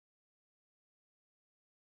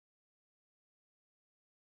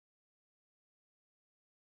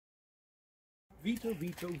Vito.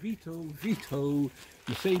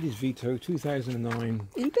 Mercedes Vito 2009.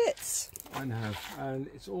 In bits. I know. And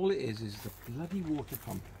it's all it is the bloody water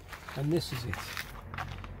pump. And this is it.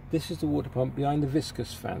 This is the water pump behind the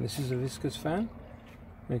viscous fan. This is a viscous fan.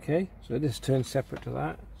 Okay, so this turns separate to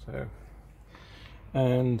that. So,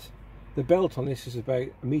 and the belt on this is about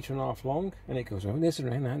 1.5 meters long, and it goes on this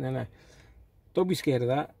and no. Don't be scared of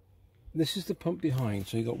that. This is the pump behind.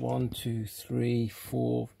 So you got 1, 2, 3,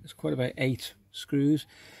 4. It's quite about 8 screws.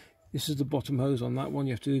 This is the bottom hose on that one.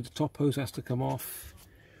 You have to do the top hose has to come off.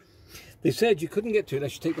 They said you couldn't get to it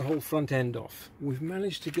unless you take the whole front end off. We've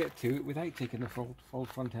managed to get to it without taking the whole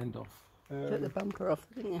front end off. Took the bumper off,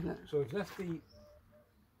 didn't you? So we've left the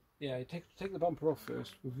take the bumper off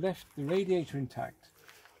first. We've left the radiator intact.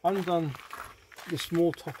 Undone the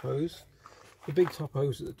small top hose, the big top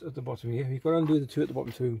hose at the bottom here. You've got to undo the 2 at the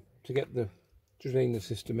bottom to get to drain the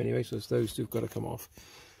system anyway. So it's those 2 have got to come off.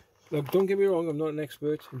 Now, don't get me wrong, I'm not an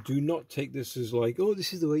expert. Do not take this as like, oh,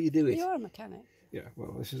 this is the way you do it. You're a mechanic. Yeah,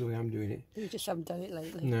 well, this is the way I'm doing it. You just haven't done it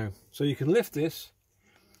lately. No. So you can lift this.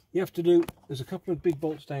 You have to do, there's a couple of big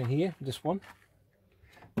bolts down here, this one,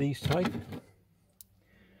 these type.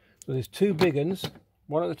 So there's 2 big ones,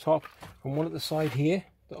 one at the top and one at the side here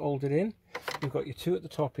that hold it in. You've got your 2 at the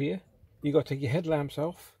top here. You've got to take your headlamps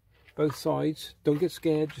off, both sides. Don't get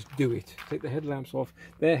scared, just do it. Take the headlamps off.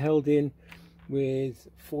 They're held in with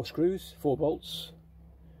 4 screws, 4 bolts.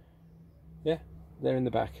 Yeah, they're in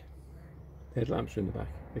the back. The headlamps are in the back,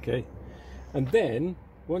 okay? And then,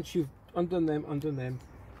 once you've undone them,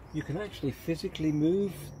 you can actually physically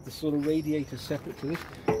move the sort of radiator separate to this.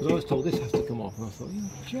 Because I was told this has to come off, and I thought,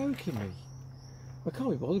 you're joking me. I can't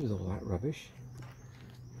be bothered with all that rubbish.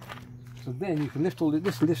 So then you can lift all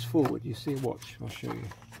this lifts forward. You see, watch, I'll show you.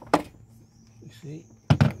 You see?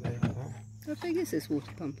 There, like that. How big is this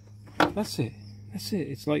water pump? That's it. That's it.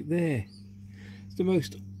 It's like there. It's the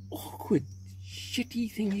most awkward,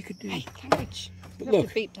 shitty thing you could do. Hey, carriage. But You have look,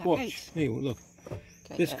 to beat that watch. out. Here, look.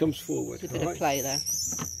 Okay, This comes forward. There's a bit right? of play there.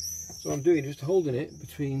 So I'm doing just holding it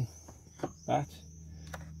between that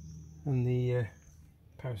and the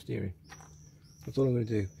power steering. That's all I'm going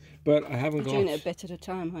to do. But I haven't got. You're doing it a bit at a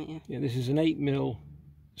time, aren't you? Yeah, this is an 8mm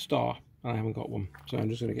star, and I haven't got one, so I'm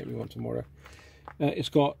just going to get me one tomorrow. It's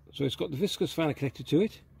got the viscous fan connected to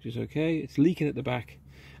it, which is okay. It's leaking at the back,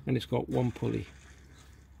 and it's got 1 pulley,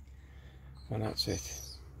 and that's it.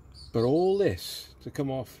 But all this to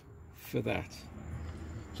come off for that.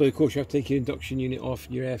 So of course you have to take your induction unit off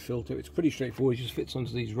and your air filter. It's pretty straightforward. It just fits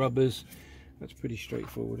onto these rubbers. That's pretty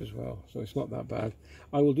straightforward as well. So it's not that bad.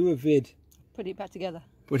 I will do a vid. Put it back together.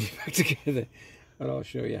 Put it back together, and I'll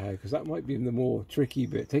show you how, because that might be the more tricky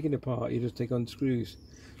bit. Taking it apart, you just take on screws.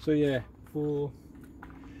 So yeah,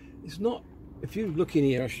 it's not. If you look in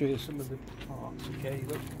here, I'll show you some of the parts. Okay,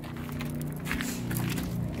 look.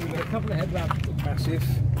 We've got a couple of headlamps that look massive.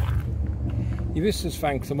 Your viscous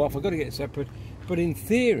fan come off. I've got to get it separate. But in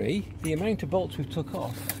theory, the amount of bolts we've took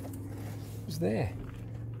off is there.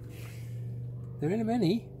 There ain't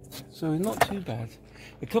many, so not too bad.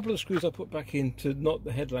 A couple of screws I put back into, not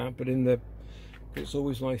the headlamp, but in the. It's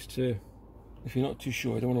always nice to, if you're not too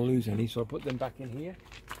sure, I don't want to lose any, so I put them back in here.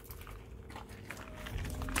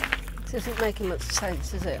 This isn't making much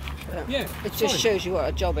sense, is it? But yeah. It just shows you what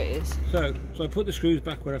a job it is. So I put the screws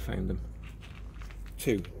back where I found them.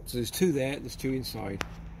 2. So there's 2 there. There's 2 inside.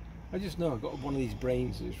 I just know I've got one of these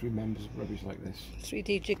brains that just remembers rubbish like this.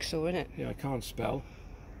 3D jigsaw, isn't it? Yeah, I can't spell.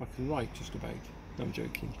 I can write just about. I'm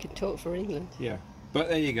joking. You can talk for England. Yeah, but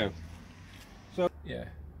there you go. So yeah,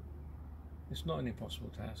 it's not an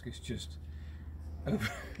impossible task. It's just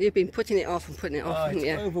You've been putting it off and putting it off, haven't it's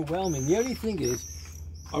you? overwhelming. The only thing is,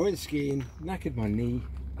 I went skiing, knackered my knee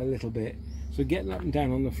a little bit, so getting up and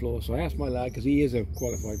down on the floor. So I asked my lad, because he is a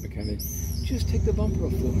qualified mechanic, just take the bumper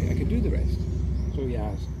off for me. I can do the rest. So he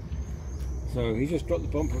has. So he just dropped the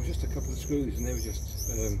bumper off, just a couple of screws, and they were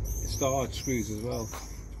just starred screws as well.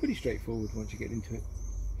 It's pretty straightforward once you get into it.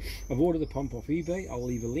 I've ordered the pump off eBay. I'll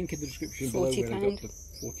leave a link in the description below when I got the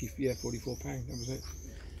 44 pound. That was it.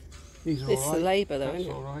 These are It's all right. the labour though, That's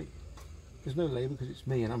isn't it? all right. There's no labour because it's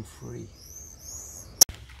me and I'm free.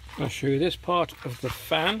 I'll show you this part of the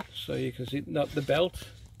fan, so you can see not the belt,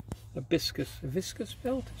 a viscous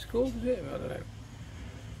belt. It's called, is it? I don't know.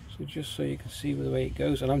 So just so you can see the way it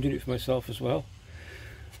goes, and I'm doing it for myself as well.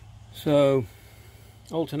 So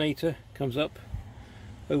alternator comes up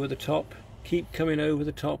over the top, keep coming over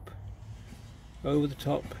the top, over the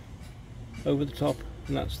top, over the top,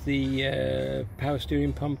 and that's the power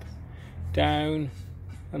steering pump. Down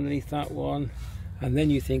underneath that one, and then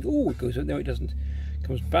you think, oh, it goes up. No, it doesn't.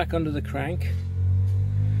 Comes back under the crank.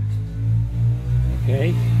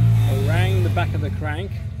 Okay, around the back of the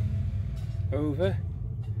crank, over,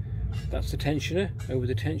 that's the tensioner, over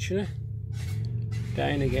the tensioner,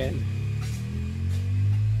 down again,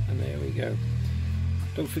 and there we go.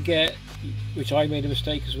 Don't forget, which I made a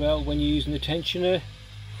mistake as well, when you're using the tensioner,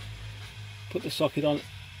 put the socket on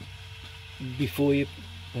before you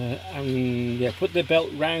put the belt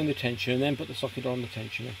round the tensioner and then put the socket on the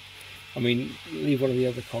tensioner. I mean, leave one of the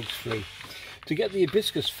other cogs free. To get the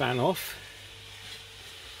hibiscus fan off,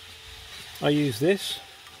 I use this,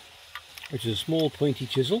 which is a small pointy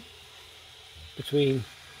chisel between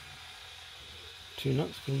two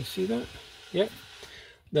nuts. Can you see that? Yep.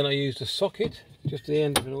 Then I used a socket, just the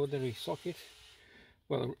end of an ordinary socket,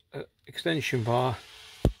 well, an extension bar.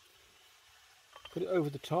 Put it over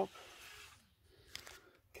the top.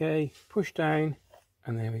 Okay, push down,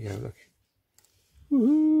 and there we go. Look.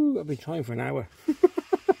 Woohoo! I've been trying for an hour.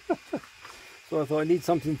 So I thought I need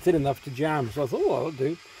something thin enough to jam. So I thought, oh, I'll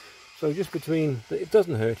do. So just between, it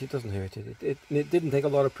doesn't hurt. It doesn't hurt. It didn't take a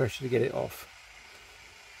lot of pressure to get it off.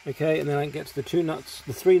 Okay, and then I can get to the two nuts,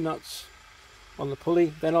 the three nuts on the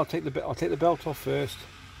pulley. Then I'll take the belt off first.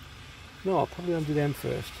 No, I'll probably undo them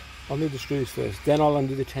first. I'll undo the screws first. Then I'll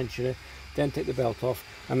undo the tensioner. Then take the belt off,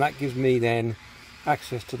 and that gives me then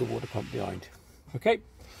access to the water pump behind. Okay,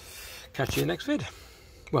 catch you in the next vid.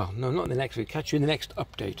 Well, no, not in the next vid, catch you in the next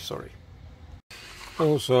update, sorry.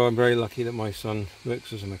 Also, I'm very lucky that my son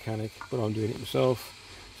works as a mechanic, but I'm doing it myself.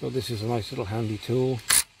 So this is a nice little handy tool.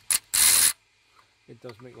 It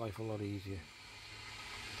does make life a lot easier.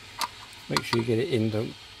 Make sure you get it in,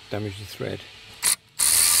 don't damage the thread.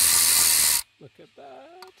 Look at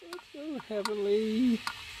that, it's so heavenly.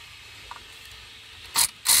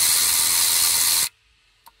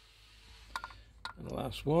 And the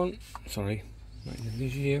last one, sorry, not in the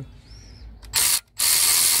video.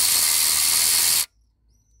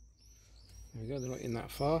 There we go, they're not in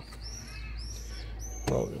that far.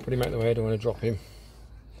 Well, put him out the way, I don't want to drop him.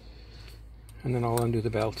 And then I'll undo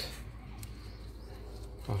the belt.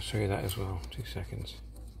 I'll show you that as well, 2 seconds.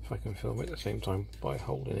 If I can film it at the same time by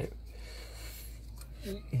holding it.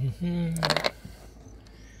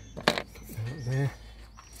 There.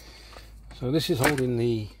 So this is holding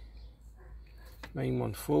the main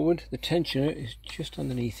one forward. The tensioner is just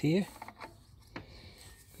underneath here. Can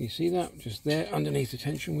you see that? Just there underneath the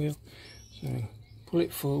tension wheel. So pull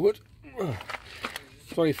it forward.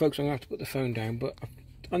 Sorry folks, I'm going to have to put the phone down, but I've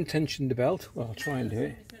untensioned the belt. Well, I'll try and do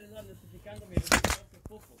it.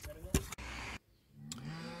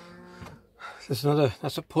 There's another,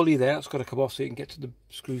 that's a pulley there, that's got to come off so you can get to the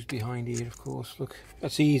screws behind here, of course. Look,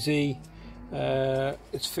 that's easy.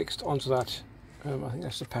 It's fixed onto that. I think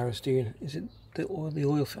that's the power steering. Is it the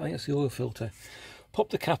oil? I think it's the oil filter. Pop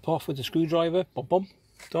the cap off with the screwdriver. Bum bum,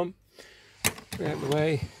 done. Put it out of the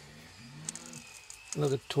way.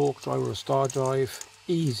 Another torque drive or a star drive.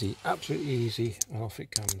 Easy, absolutely easy, and off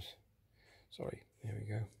it comes. Sorry, there we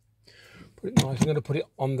go. Put it nice. I'm going to put it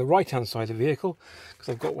on the right hand side of the vehicle because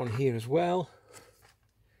I've got one here as well,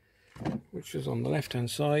 which is on the left hand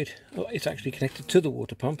side. Oh, it's actually connected to the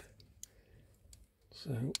water pump. So,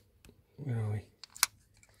 where are we?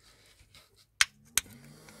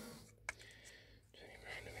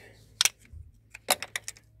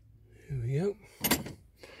 Here we go.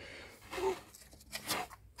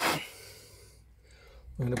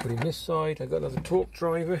 I'm going to put in this side. I've got another torque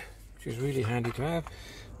driver, which is really handy to have,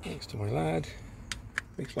 thanks to my lad.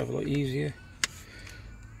 Makes life a lot easier.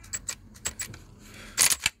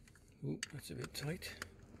 Ooh, that's a bit tight.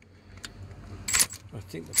 I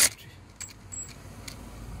think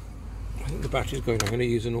the battery's going. I'm going to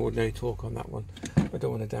use an ordinary torque on that one. I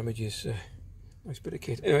don't want to damage his nice bit of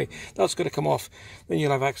kit. Anyway, that's going to come off. Then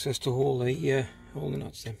you'll have access to all the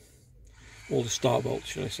nuts then, all the star bolts,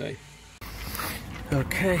 should I say.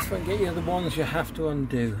 Okay, so I can get you the ones you have to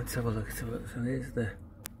undo. Let's have a look. So here's the.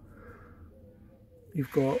 You've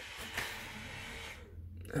got.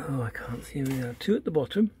 Oh, I can't see them now. 2 at the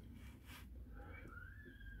bottom.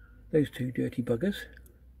 Those 2 dirty buggers.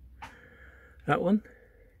 That one.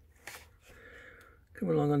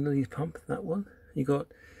 Come along underneath pump. That one. You've got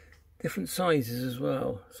different sizes as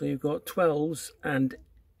well. So you've got 12s and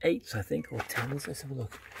 8s, I think, or 10s. Let's have a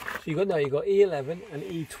look. So you've got E11 and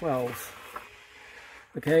E12.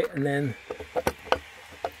 Okay, and then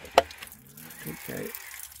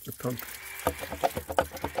the pump.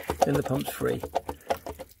 Then the pump's free.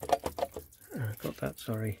 I got that,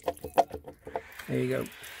 sorry. There you go.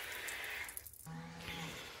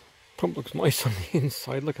 Pump looks nice on the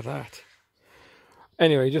inside, look at that.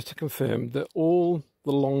 Anyway, just to confirm that all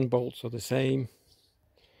the long bolts are the same.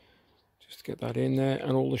 Just Just get that in there,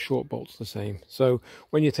 and all the short bolts the same. So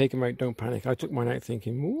when you take them out, don't panic. I took mine out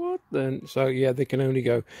thinking, what then? So yeah, they can only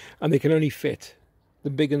go, and they can only fit. The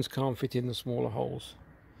big ones can't fit in the smaller holes.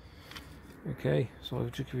 Okay, so I'll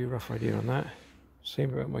just give you a rough idea on that.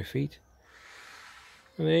 Same about my feet.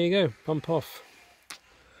 And there you go, pump off.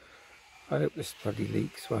 I hope this bloody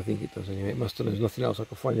leaks. Well, I think it does anyway. It must have. There's nothing else I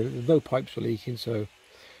can find. There's no pipes for leaking. So,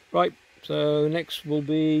 right. So next will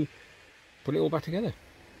be putting it all back together.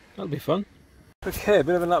 That'll be fun. Okay, a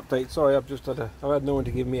bit of an update. Sorry, I've had no one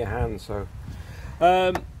to give me a hand. So,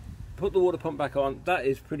 put the water pump back on. That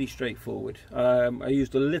is pretty straightforward. I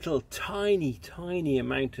used a little tiny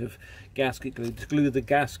amount of gasket glue to glue the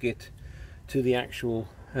gasket to the actual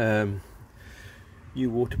new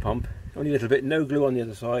water pump. Only a little bit. No glue on the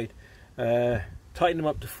other side. Tighten them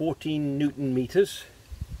up to 14 Newton meters.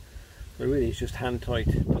 So really it's just hand tight.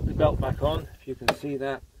 Put the belt back on, if you can see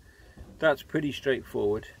that. That's pretty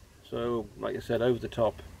straightforward. So like I said, over the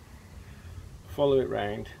top, follow it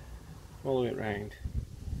round,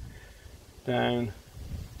 down.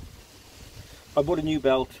 I bought a new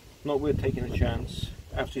belt, not worth taking a chance.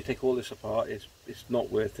 After you take all this apart, it's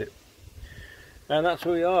not worth it. And that's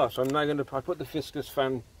where we are. So I'm now I put the viscous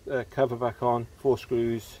fan cover back on, 4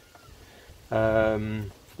 screws. The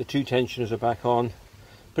 2 tensioners are back on,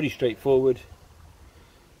 pretty straightforward.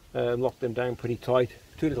 Lock them down pretty tight.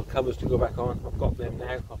 2 little covers to go back on. I've got them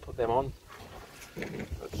now. I'll put them on.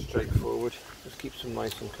 That's straightforward. Just keeps them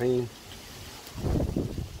nice and clean.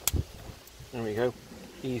 There we go.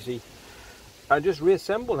 Easy. I just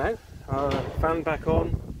reassemble now. Fan back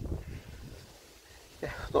on.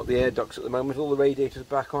 Yeah, not the air ducts at the moment. All the radiators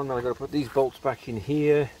back on. Now I've got to put these bolts back in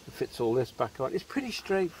here. It fits all this back on. It's pretty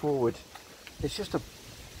straightforward. It's just a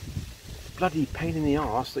bloody pain in the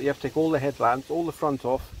arse that you have to take all the headlamps, all the front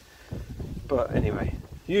off. But anyway,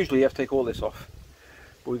 usually you have to take all this off,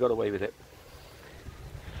 but we got away with it.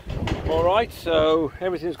 Alright, so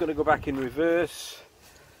everything's going to go back in reverse.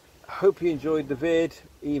 I hope you enjoyed the vid,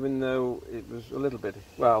 even though it was a little bit,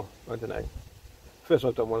 well, I don't know. First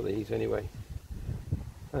I've done one of these anyway.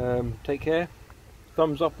 Take care.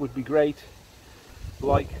 Thumbs up would be great.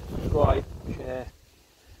 Like, subscribe, share.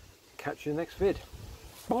 Catch you in the next vid.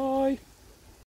 Bye.